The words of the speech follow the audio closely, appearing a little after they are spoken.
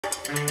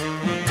Hi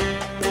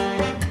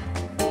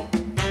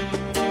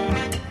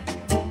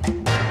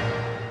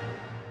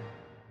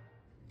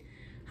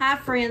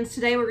friends,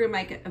 today we're going to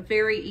make a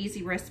very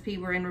easy recipe.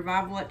 We're in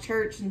Revival at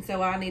Church, and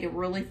so I need a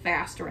really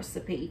fast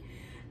recipe.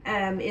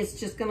 It's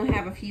just going to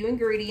have a few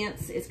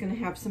ingredients. It's going to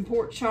have some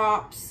pork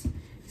chops,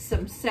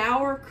 some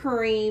sour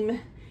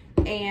cream,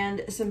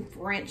 and some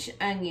French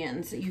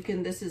onions.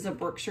 This is a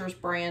Brookshire's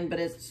brand, but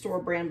it's store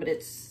brand, but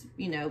it's,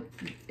 you know,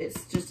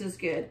 it's just as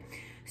good.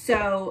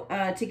 So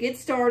to get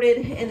started,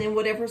 and then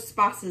whatever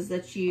spices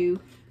that you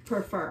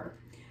prefer.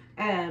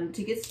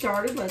 To get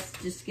started, let's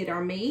just get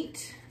our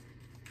meat.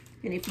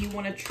 And if you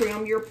want to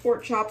trim your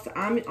pork chops,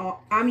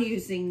 I'm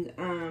using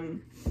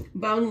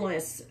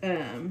boneless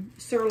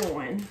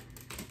sirloin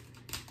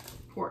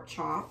pork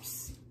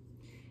chops.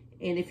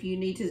 And if you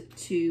need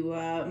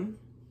to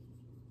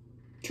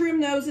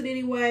trim those in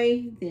any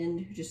way,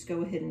 then just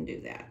go ahead and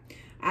do that.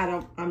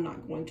 I'm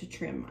not going to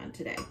trim mine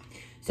today.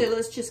 So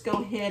let's just go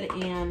ahead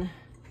and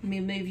let me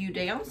move you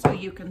down so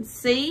you can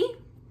see.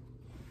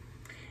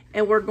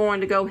 And we're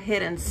going to go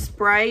ahead and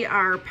spray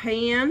our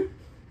pan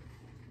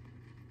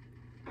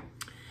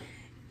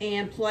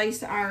and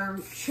place our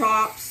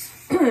chops.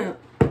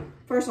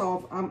 First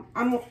off,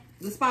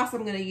 the spice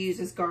I'm going to use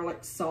is garlic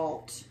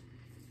salt.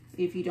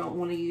 If you don't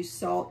want to use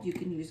salt, you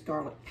can use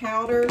garlic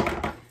powder.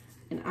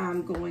 And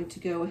I'm going to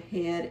go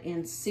ahead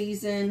and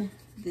season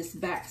this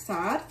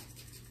backside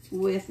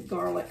with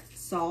garlic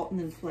salt and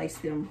then place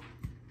them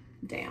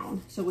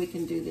down so we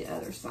can do the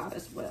other side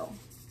as well.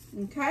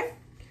 Okay?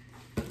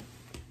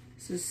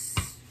 So it's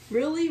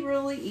really,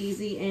 really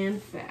easy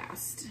and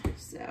fast.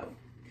 So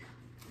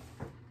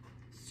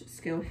let's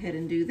just go ahead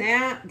and do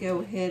that. Go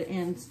ahead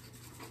and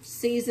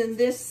season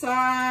this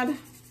side.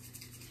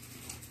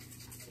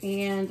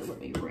 And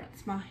let me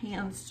rinse my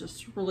hands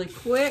just really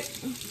quick.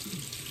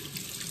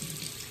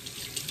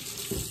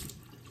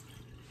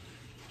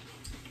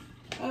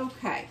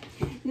 Okay,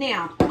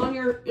 now on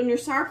your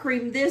sour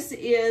cream, this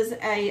is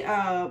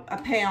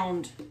a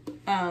pound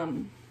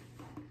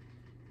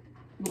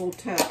little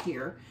tub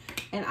here,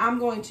 and I'm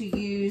going to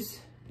use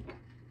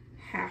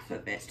half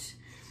of it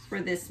for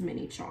this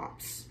mini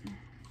chops.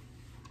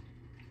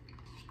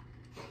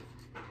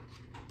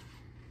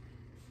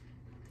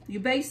 You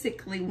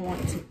basically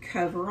want to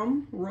cover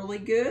them really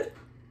good,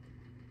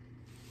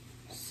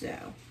 so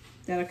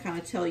that'll kind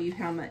of tell you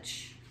how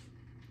much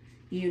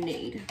you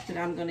need, but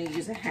I'm going to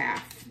use a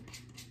half.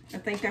 I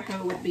think a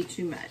whole would be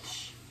too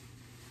much.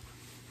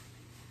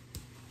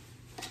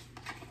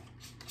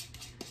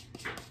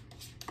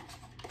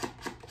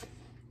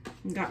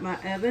 Got my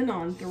oven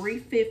on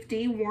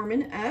 350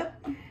 warming up.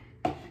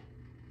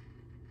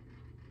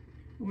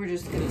 We're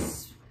just going to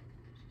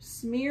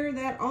smear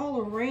that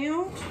all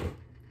around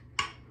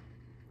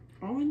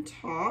on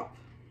top.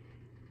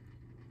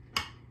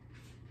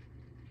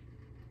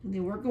 And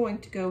then we're going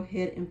to go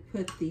ahead and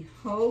put the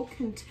whole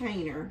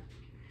container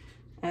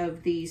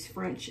of these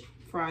French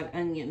fried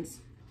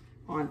onions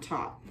on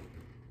top.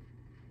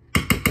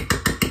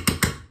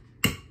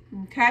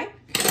 Okay,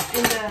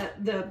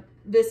 and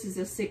this is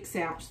a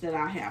 6-ounce that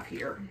I have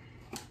here.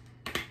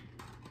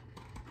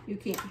 You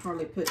can't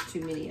hardly put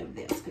too many of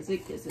this because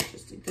it gives it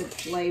just a good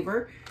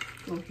flavor.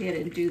 Go ahead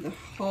and do the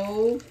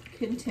whole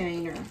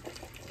container.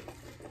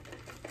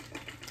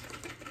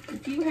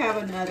 If you have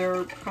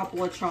another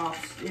couple of chops,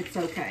 it's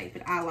okay,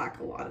 but I like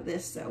a lot of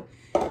this, so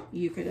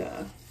you could,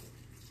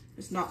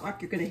 it's not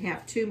like you're going to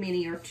have too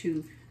many or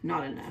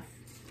not enough.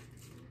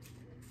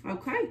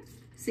 Okay,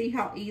 see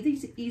how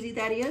easy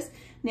that is?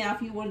 Now,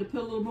 if you wanted to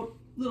put a little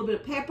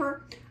bit of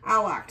pepper, I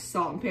like to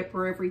salt and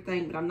pepper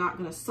everything, but I'm not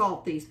going to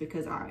salt these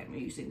because I am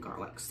using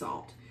garlic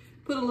salt.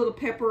 Put a little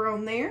pepper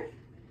on there,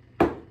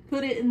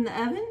 put it in the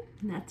oven,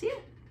 and that's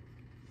it.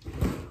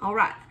 All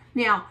right,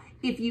 now,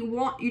 if you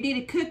want, you need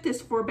to cook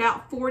this for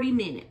about 40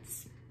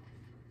 minutes,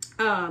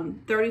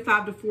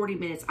 35 to 40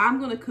 minutes. I'm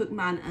going to cook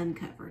mine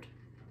uncovered.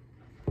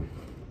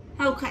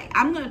 Okay,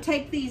 I'm going to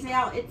take these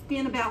out. It's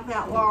been about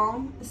that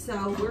long,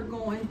 so we're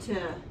going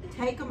to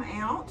take them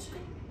out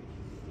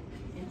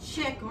and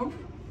check them.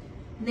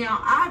 Now,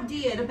 I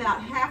did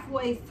about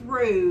halfway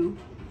through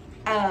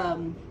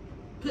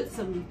put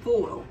some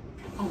foil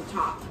on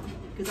top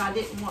because I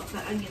didn't want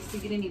the onions to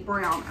get any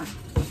browner.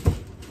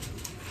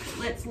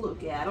 Let's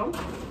look at them.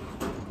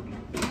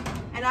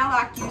 And I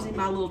like using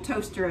my little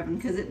toaster oven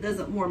because it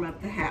doesn't warm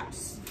up the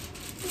house.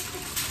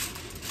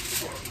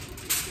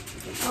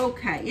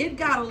 Okay, it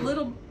got a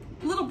little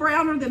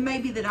browner than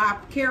maybe that I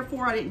care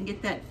for. I didn't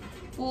get that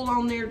full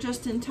on there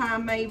just in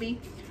time maybe,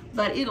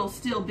 but it'll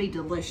still be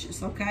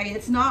delicious, okay?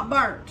 It's not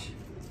burnt.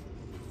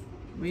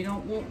 We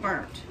don't want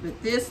burnt,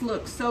 but this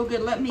looks so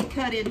good. Let me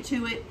cut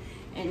into it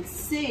and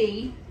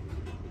see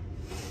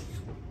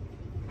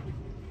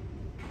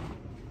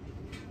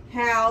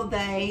how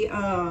they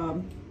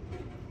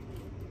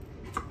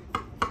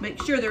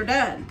make sure they're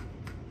done.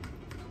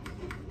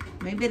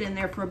 They've been in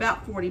there for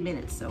about 40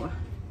 minutes, so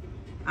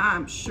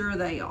I'm sure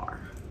they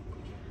are.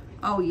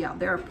 Oh yeah,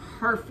 they're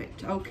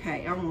perfect.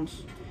 Okay, I want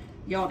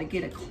y'all to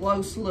get a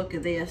close look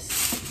at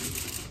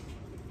this.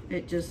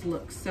 It just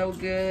looks so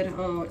good.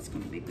 Oh, it's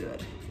gonna be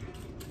good.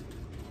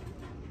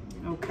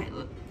 Okay,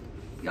 look.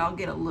 Y'all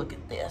get a look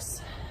at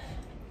this.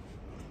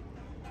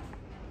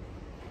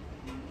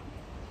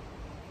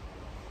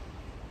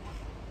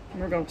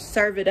 We're gonna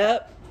serve it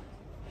up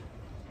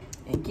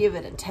and give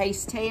it a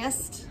taste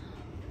test.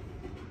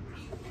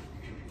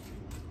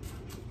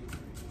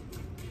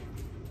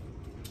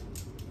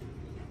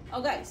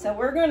 Okay, so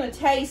we're gonna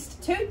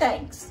taste two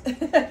things.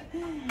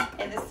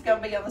 And this is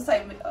gonna be on the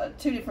same,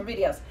 two different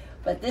videos.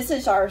 But this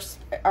is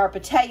our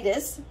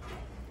potatoes,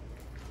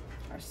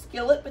 our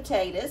skillet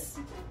potatoes.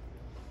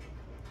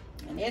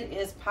 And it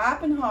is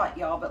piping hot,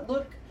 y'all. But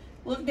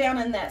look down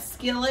in that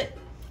skillet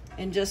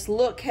and just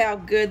look how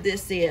good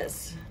this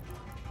is.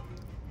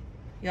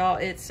 Y'all,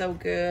 it's so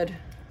good.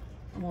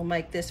 I'm gonna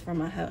make this for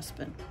my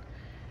husband.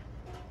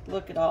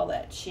 Look at all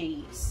that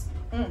cheese.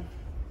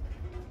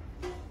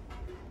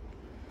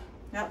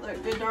 That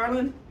look good,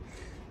 darling?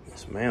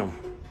 Yes, ma'am.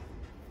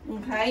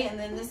 Okay, and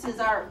then this is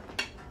our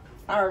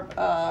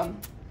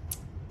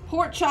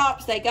pork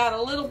chops. They got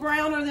a little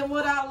browner than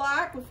what I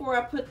like before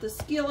I put the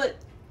skillet,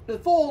 the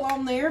foil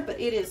on there, but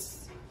it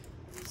is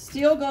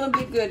still gonna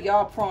be good,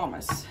 y'all,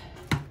 promise.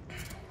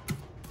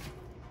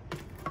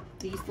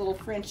 These little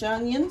French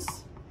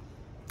onions.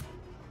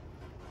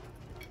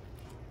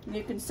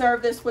 You can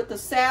serve this with a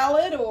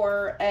salad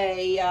or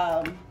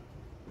a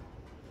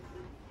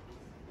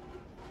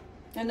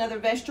another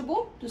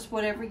vegetable, just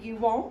whatever you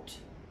want.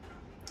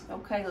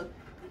 Okay, look,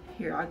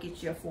 here, I'll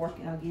get you a fork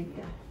and I'll give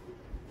you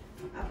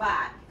a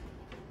bite.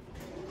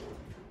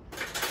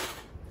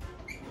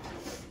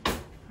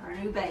 Our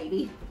new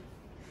baby.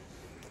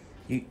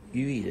 You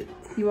eat it.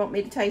 You want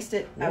me to taste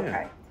it? Yeah.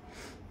 Okay.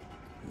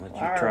 Let you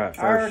try it first.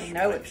 I already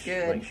know it's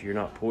good. Make sure you're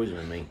not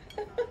poisoning me.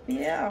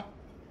 Yeah.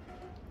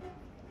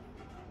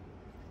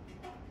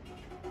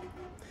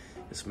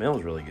 It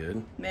smells really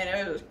good. Man,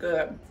 it is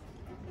good.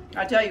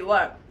 I tell you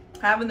what,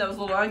 having those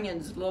little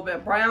onions a little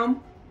bit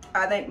brown,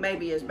 I think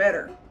maybe is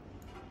better.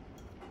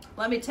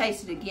 Let me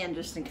taste it again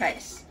just in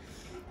case.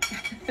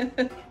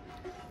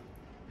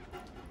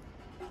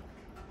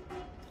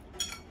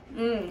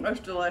 That's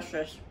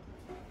delicious.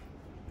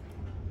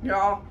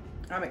 Y'all,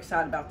 I'm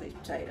excited about these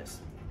potatoes.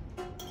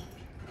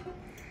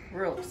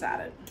 Real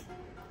excited.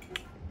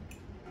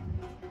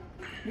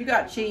 You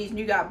got cheese and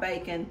you got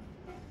bacon.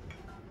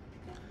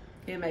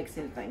 It makes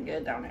anything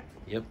good, don't it?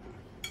 Yep.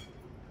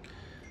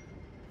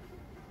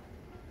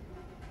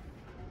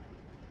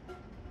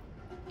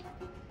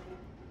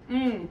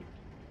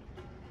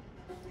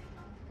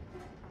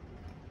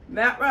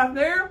 That right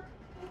there,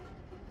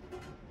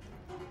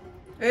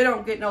 it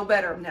don't get no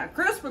better. Now,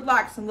 Chris would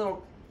like some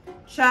little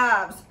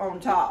chives on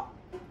top,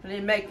 and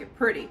it'd make it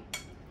pretty.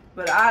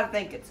 But I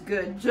think it's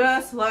good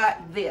just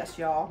like this,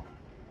 y'all.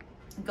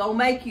 Go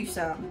make you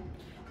some.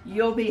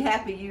 You'll be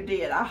happy you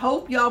did. I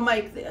hope y'all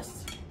make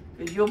this,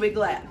 because you'll be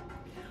glad.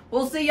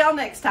 We'll see y'all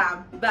next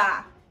time.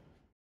 Bye.